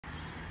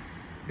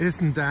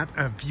Isn't that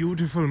a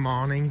beautiful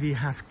morning? We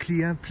have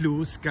clear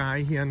blue sky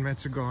here in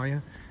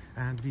Medjugorje,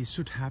 and we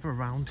should have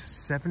around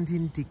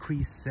 17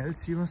 degrees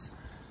Celsius,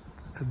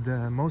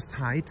 the most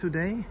high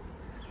today.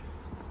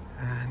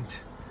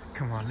 And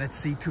come on, let's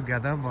see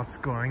together what's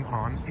going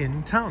on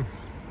in town.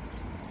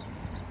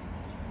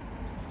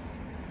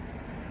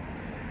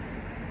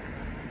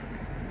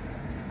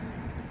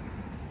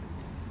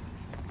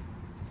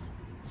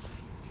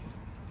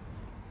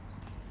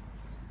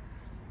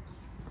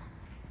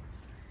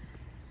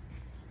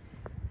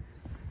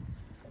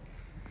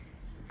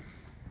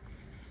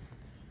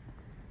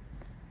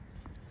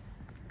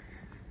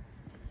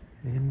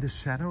 In the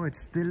shadow it's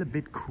still a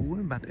bit cool,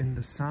 but in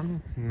the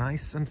sun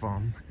nice and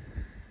warm.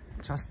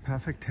 Just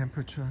perfect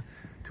temperature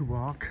to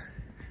walk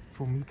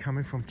for me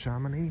coming from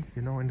Germany.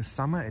 You know, in the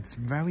summer it's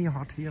very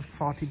hot here,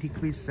 40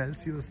 degrees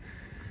Celsius.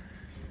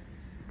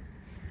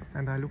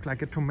 And I look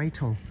like a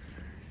tomato.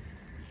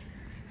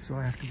 So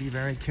I have to be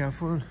very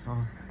careful.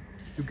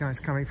 You guys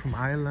coming from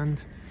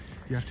Ireland,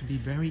 you have to be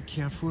very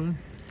careful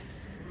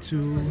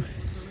to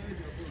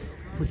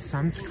put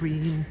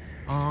sunscreen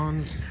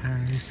on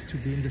and to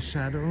be in the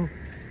shadow,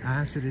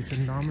 as it is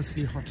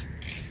enormously hot.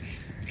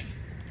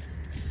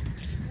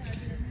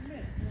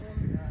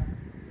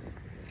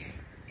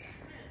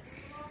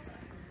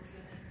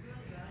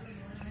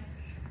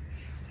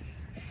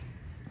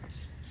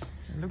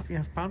 And look, we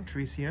have palm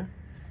trees here.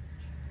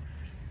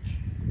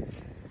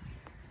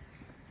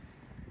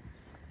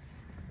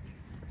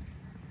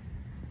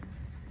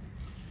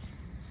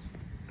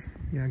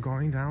 We are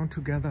going down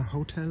together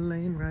Hotel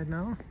Lane right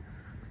now.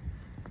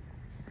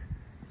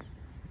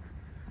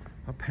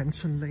 A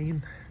pension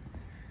lane.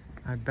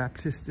 I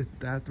baptized it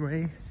that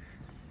way.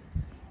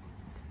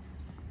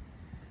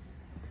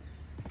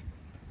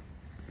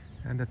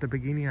 And at the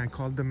beginning I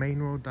called the main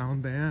road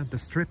down there the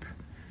strip,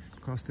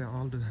 because there are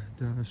all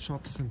the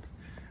shops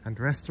and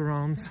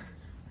restaurants.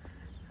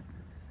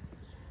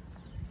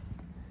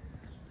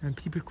 And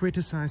people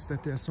criticize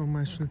that there are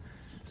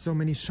so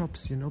many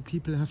shops. You know,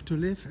 people have to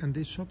live, and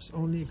these shops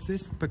only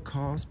exist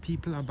because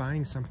people are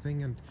buying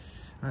something. And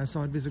I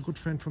saw it with a good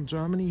friend from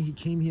Germany. He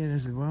came here and I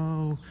said,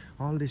 wow,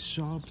 all these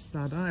shops,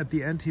 da-da. At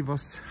the end he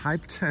was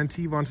hyped and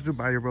he wanted to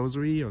buy a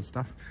rosary or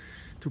stuff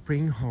to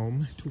bring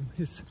home to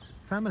his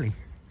family.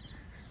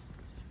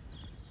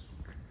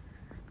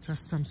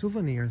 Just some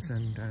souvenirs.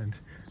 And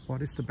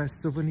what is the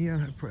best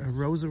souvenir? A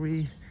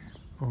rosary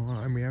or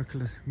a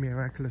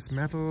miraculous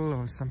medal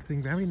or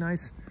something very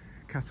nice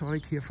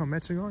Catholic here from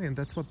Medjugorje, and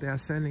that's what they are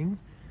selling.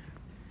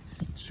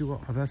 Sure,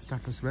 other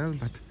stuff as well,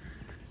 but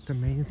the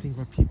main thing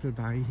what people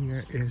buy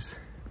here is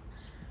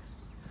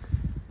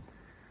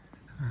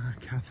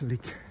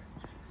Catholic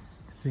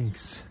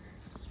things.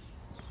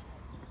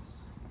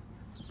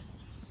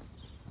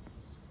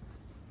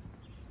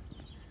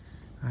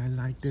 I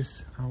like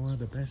this hour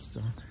the best,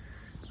 or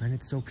when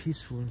it's so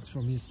peaceful,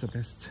 for me it's the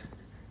best.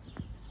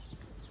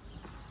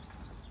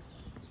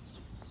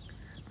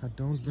 But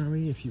don't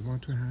worry, if you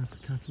want to have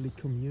a Catholic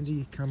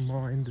community, come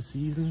more in the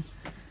season.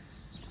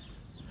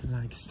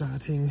 Like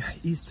starting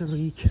Easter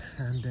week,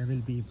 and there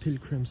will be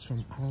pilgrims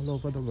from all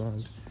over the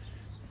world.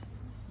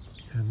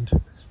 And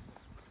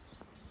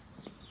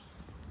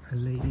a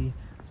lady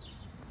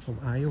from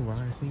Iowa,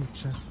 I think,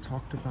 just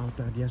talked about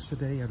that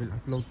yesterday. I will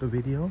upload the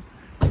video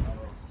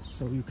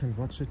so you can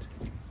watch it.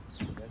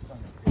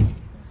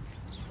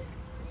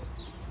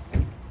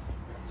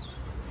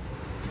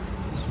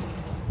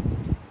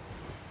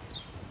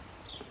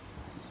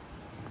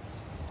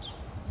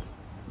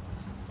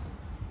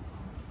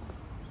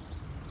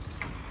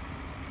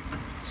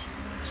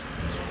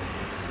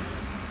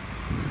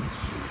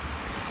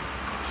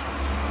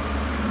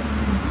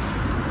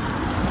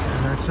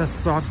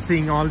 Just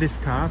seeing all these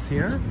cars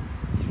here.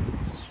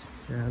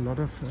 There are a lot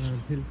of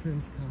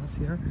pilgrims cars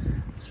here.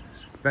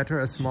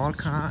 Better a small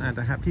car and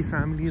a happy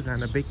family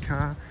than a big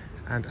car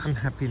and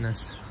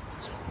unhappiness.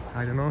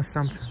 I don't know,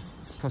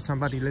 for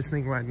somebody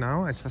listening right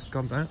now, I just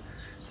got that.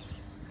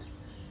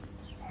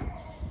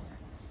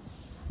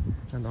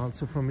 And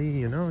also for me,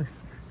 you know,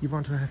 you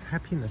want to have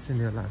happiness in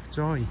your life,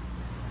 joy.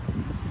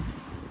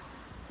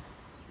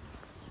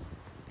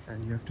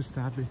 And you have to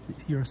start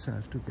with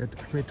yourself to get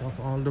rid of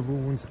all the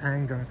wounds,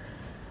 anger.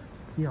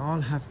 We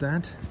all have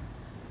that.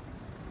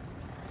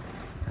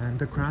 And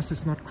the grass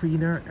is not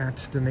greener at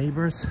the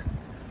neighbor's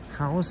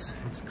house.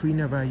 It's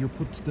greener where you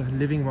put the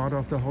living water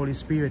of the Holy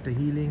Spirit, the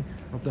healing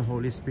of the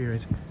Holy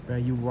Spirit, where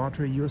you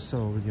water your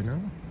soul, you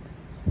know.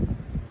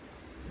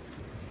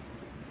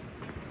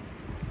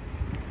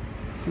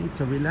 See,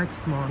 it's a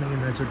relaxed morning in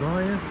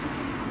Medjugorje.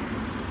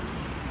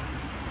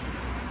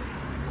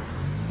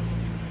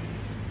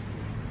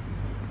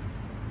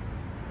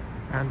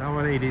 And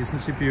Our Lady, isn't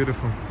she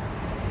beautiful?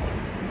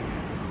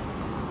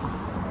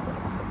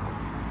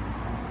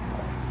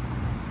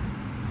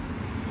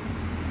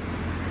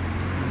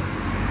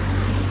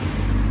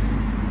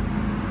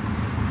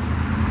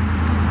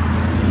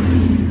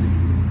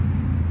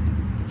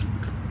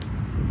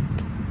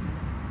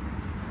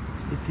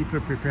 See people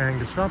preparing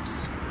the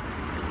shops.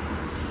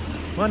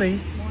 Morning.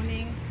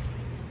 Morning.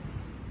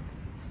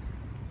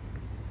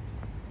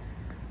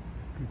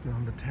 People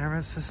on the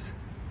terraces.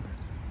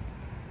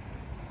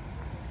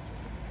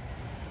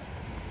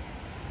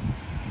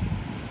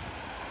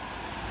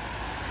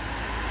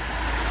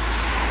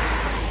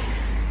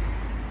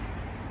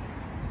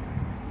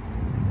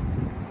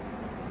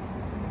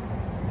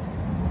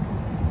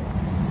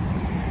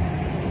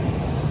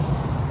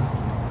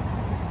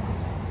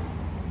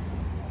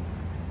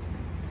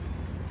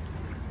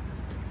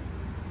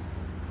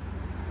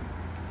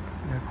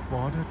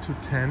 Quarter to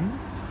 10.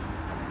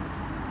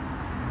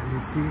 And you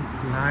see,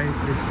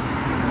 life is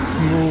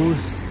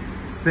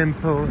smooth,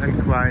 simple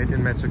and quiet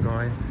in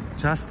Medjugorje.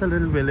 Just a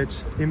little village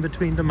in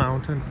between the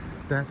mountain.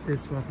 That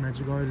is what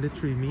Medjugorje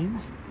literally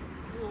means.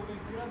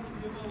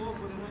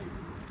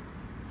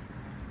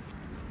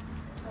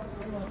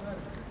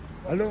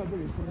 Hello.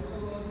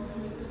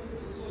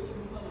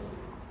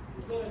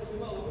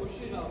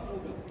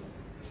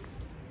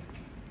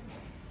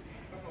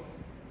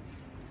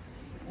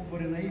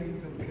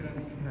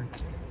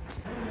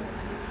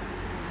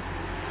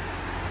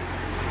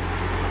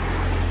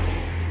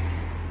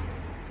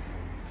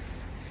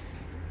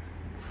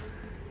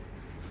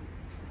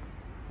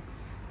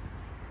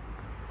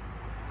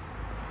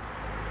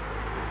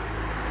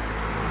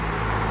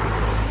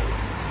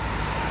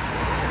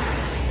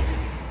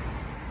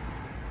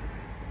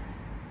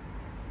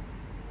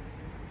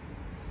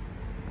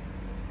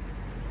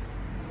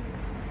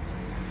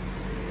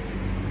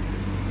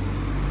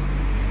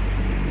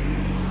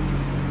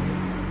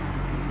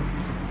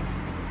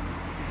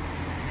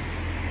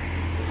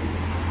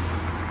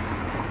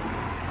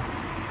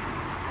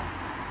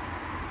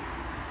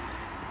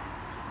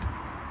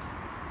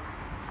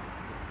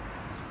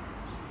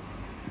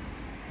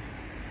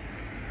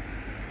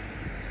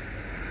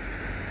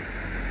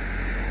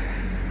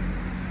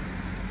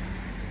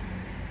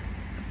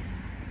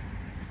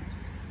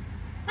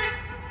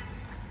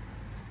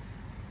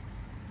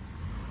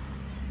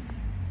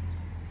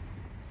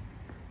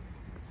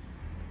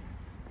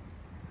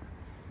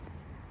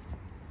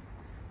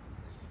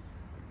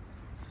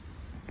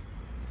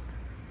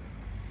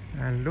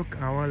 And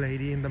look, Our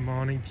Lady in the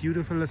morning,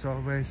 beautiful as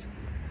always,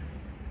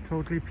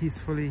 totally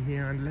peacefully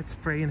here. And let's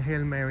pray in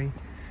Hail Mary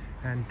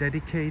and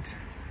dedicate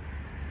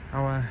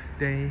our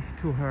day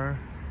to her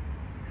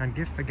and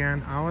give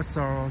again our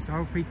sorrows,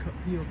 our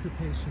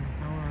preoccupation,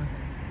 our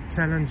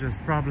challenges,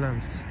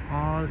 problems,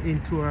 all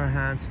into her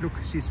hands. Look,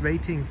 she's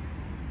waiting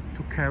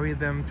to carry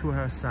them to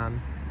her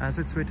Son. As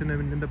it's written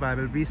in the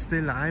Bible, be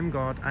still, I am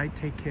God, I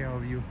take care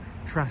of you.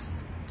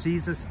 Trust.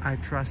 Jesus, I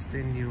trust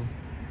in you.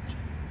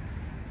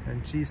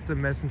 And she's the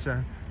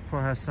messenger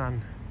for her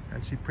Son,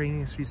 and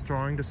she's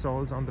drawing the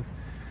souls on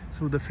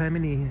through the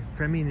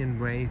feminine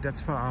way.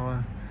 That's for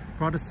our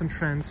Protestant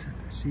friends.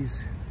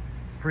 She's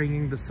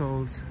bringing the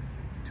souls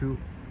to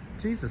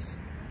Jesus.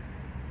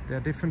 There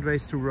are different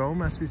ways to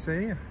Rome, as we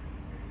say.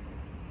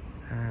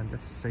 And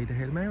let's say the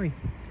Hail Mary.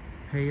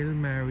 Hail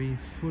Mary,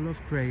 full of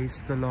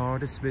grace, the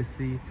Lord is with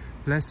thee.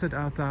 Blessed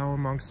art thou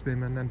amongst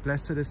women, and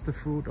blessed is the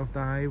fruit of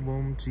thy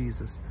womb,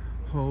 Jesus.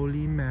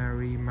 Holy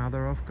Mary,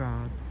 Mother of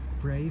God,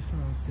 pray for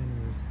us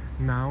sinners,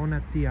 now and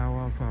at the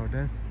hour of our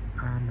death.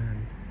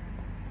 Amen.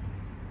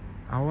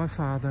 Our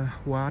Father,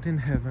 who art in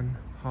heaven,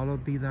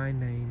 hallowed be thy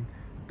name.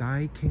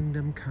 Thy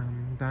kingdom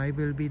come, thy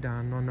will be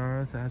done on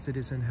earth as it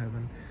is in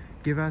heaven.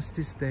 Give us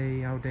this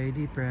day our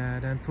daily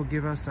bread, and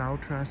forgive us our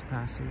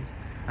trespasses,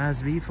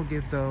 as we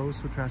forgive those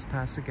who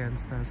trespass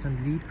against us. And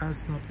lead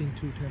us not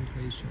into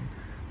temptation,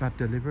 but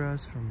deliver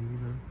us from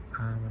evil.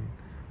 Amen.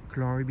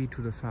 Glory be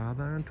to the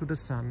Father, and to the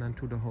Son, and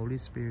to the Holy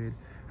Spirit,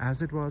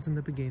 as it was in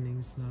the beginning,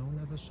 is now,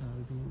 and ever shall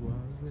be,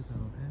 world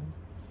without end.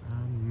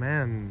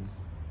 Amen.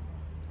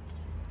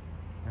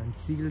 And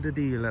seal the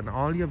deal, and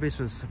all your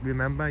wishes.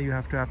 Remember, you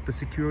have to have the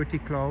security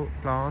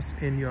clause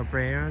in your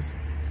prayers.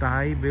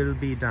 Thy will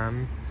be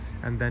done,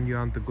 and then you're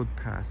on the good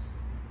path.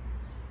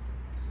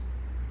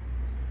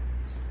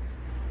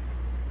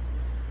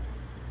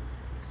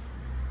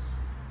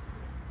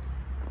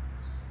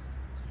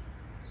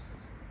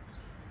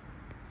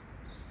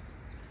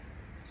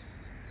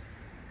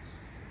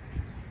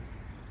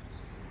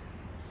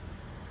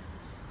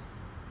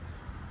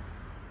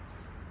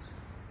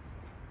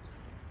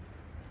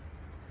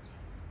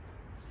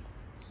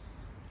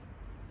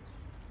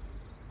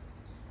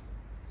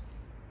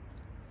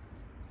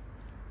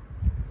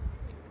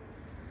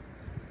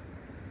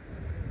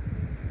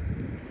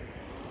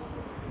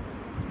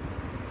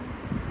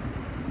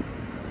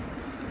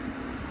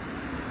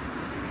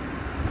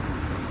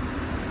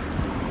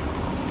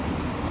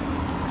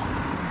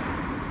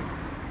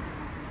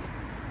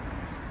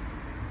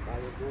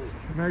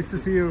 Nice to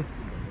see you.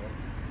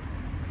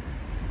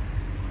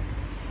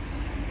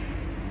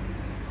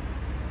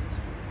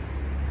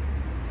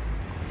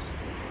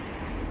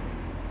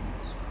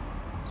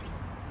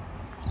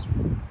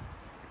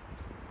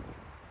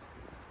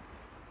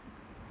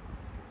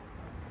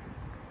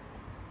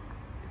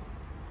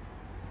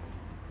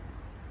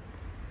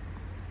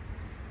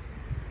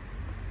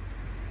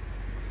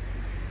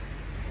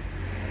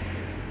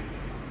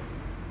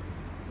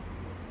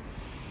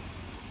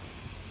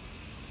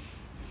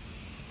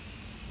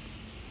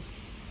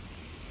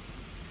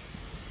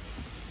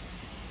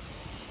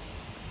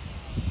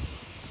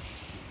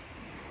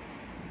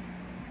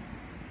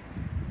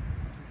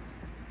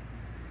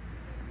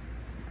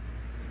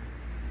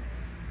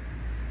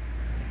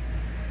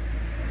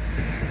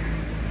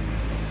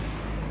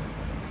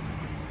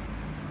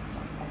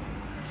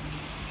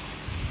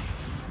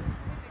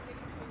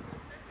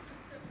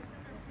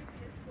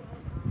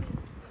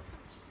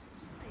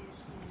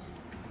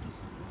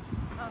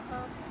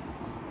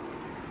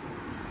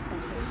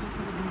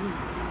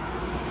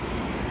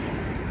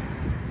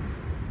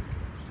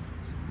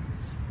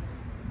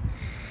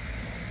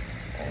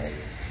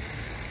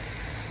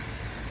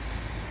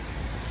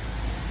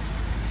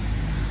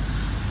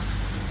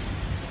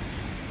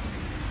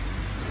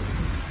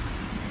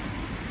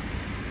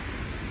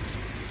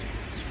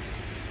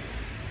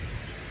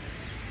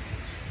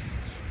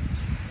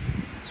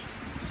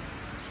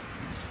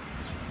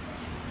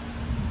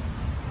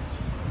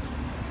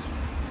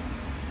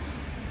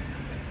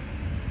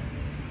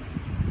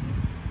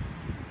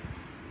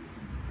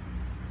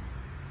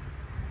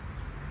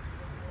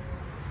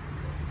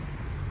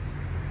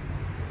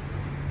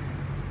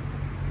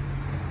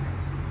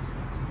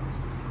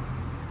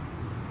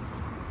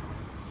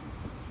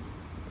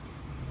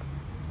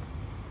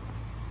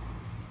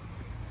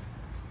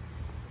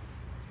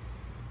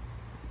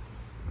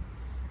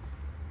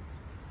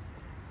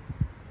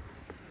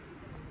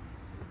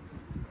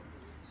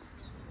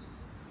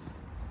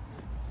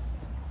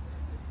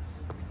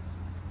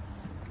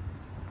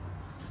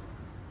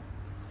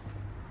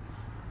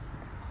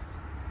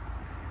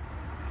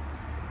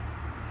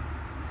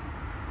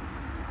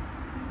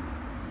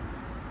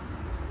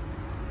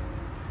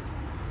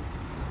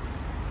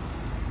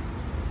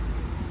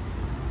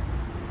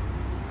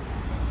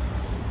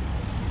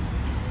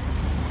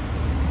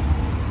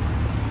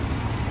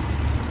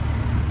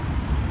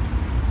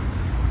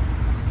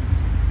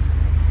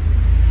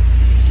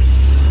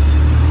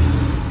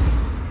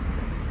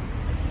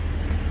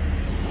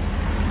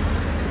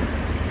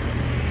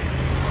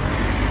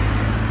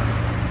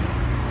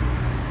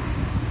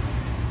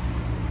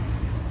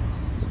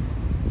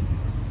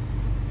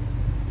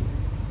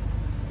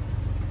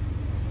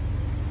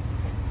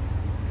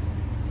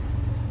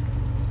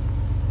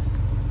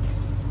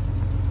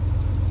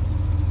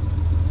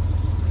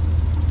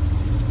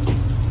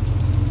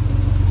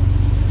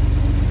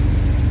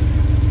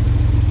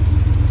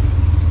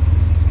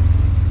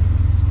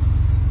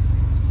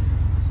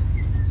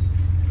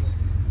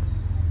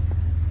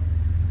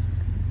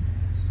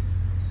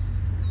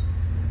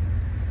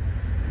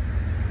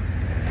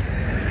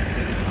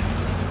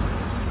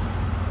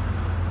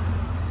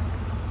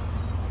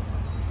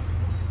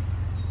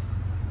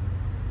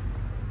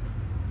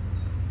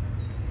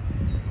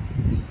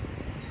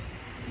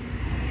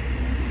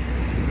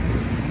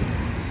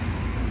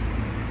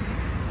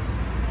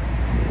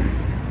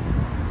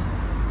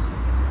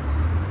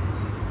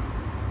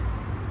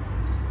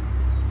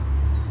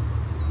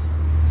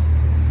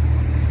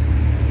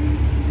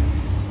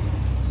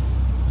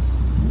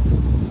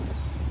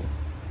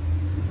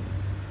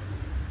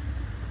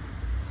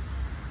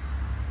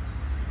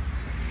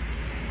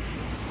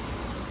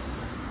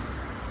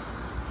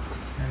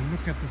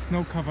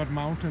 snow-covered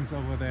mountains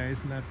over there.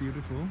 Isn't that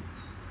beautiful?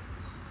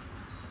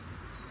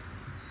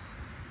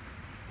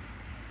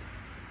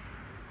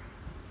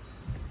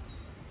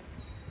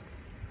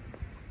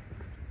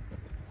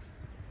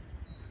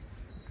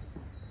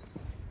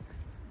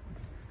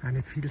 And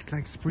it feels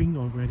like spring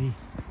already.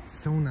 It's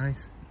so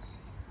nice.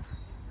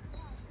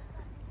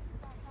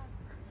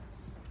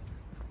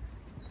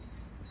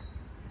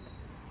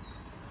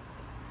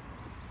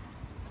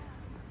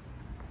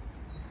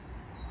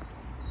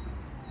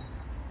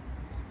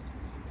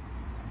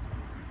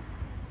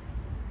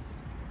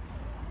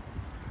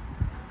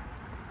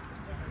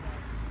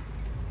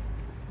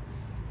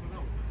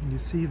 You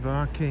see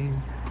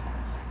working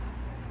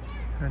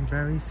and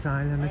very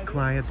silent and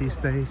quiet these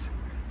days.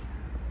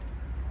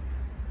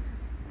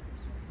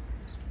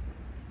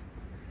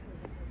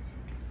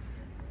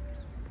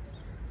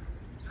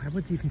 I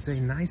would even say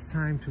nice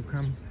time to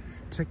come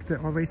check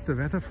always the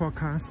weather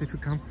forecast if you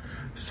come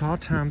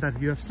short term,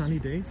 that you have sunny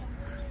days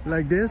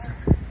like this,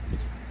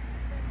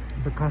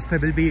 because there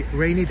will be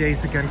rainy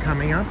days again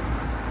coming up.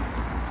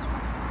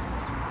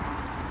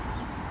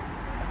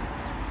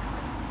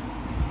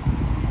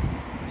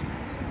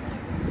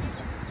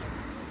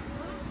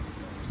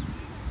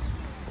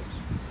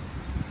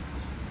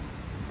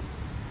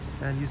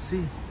 And you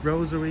see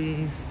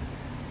rosaries,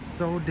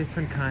 so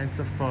different kinds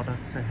of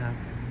products they have.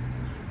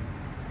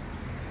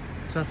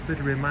 Just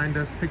little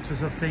reminders,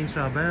 pictures of Saint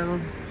Charbel.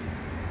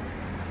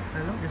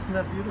 And look, isn't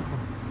that beautiful?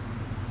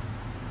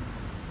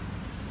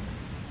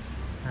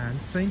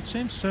 And St.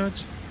 James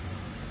Church.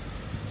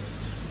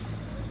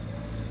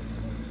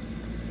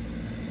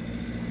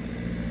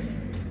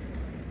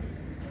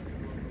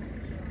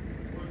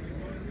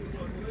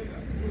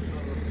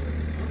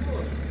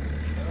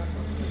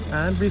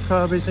 And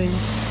refurbishing.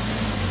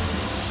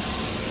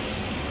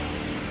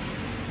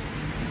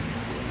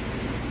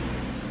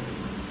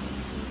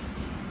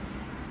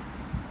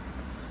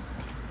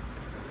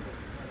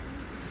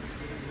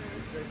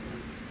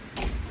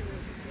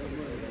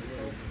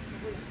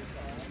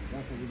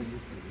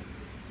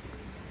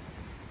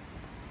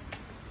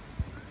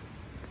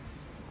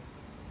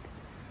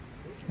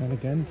 And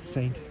again,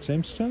 St.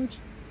 James Church.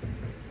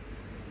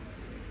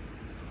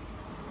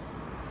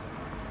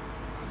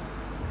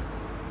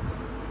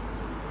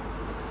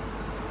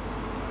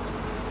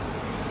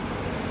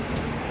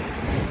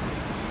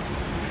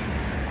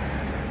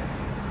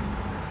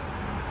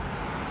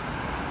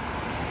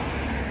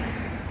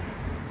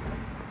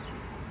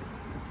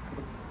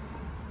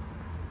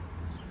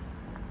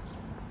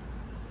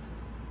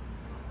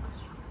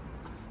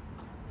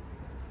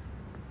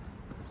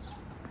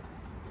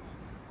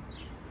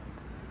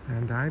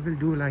 And I will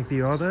do like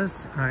the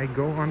others. I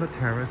go on the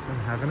terrace and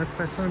have an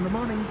espresso in the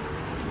morning.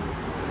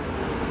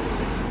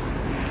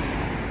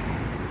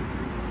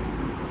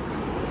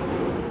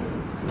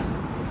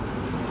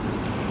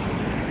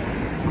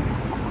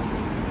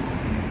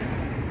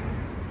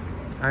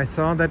 I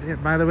saw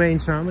that, by the way, in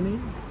Germany,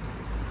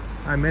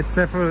 I met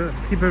several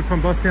people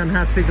from Bosnia and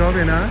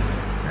Herzegovina.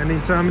 And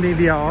in Germany,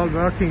 we are all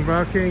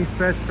working,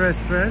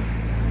 stress.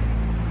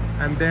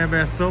 And they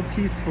were so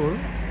peaceful.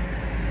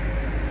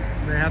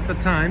 They had the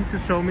time to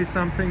show me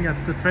something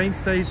at the train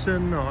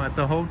station or at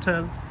the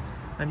hotel.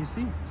 And you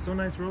see, so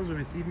nice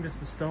rosaries, even with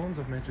the stones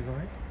of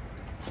Medjugorje.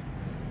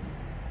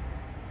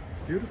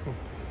 It's beautiful.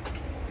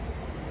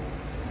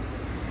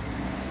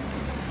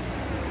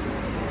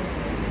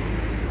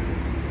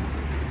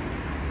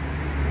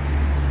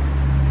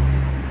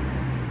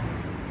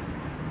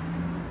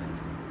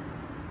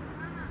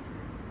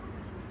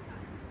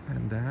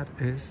 And that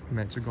is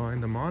Medjugorje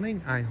in the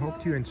morning. I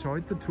hope you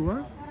enjoyed the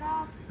tour.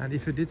 And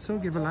if you did so,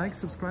 give a like,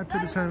 subscribe to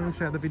the channel, and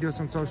share the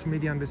videos on social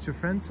media and with your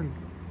friends. And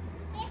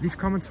leave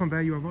comments from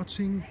where you are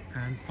watching.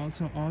 And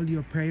also all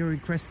your prayer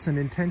requests and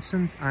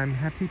intentions. I'm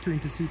happy to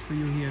intercede for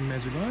you here in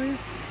Medjugorje.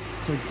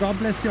 So God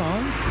bless you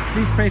all.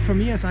 Please pray for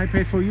me as I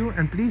pray for you.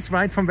 And please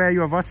write from where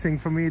you are watching.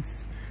 For me,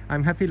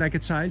 I'm happy like a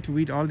child to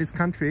read all these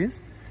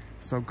countries.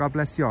 So God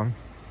bless you all.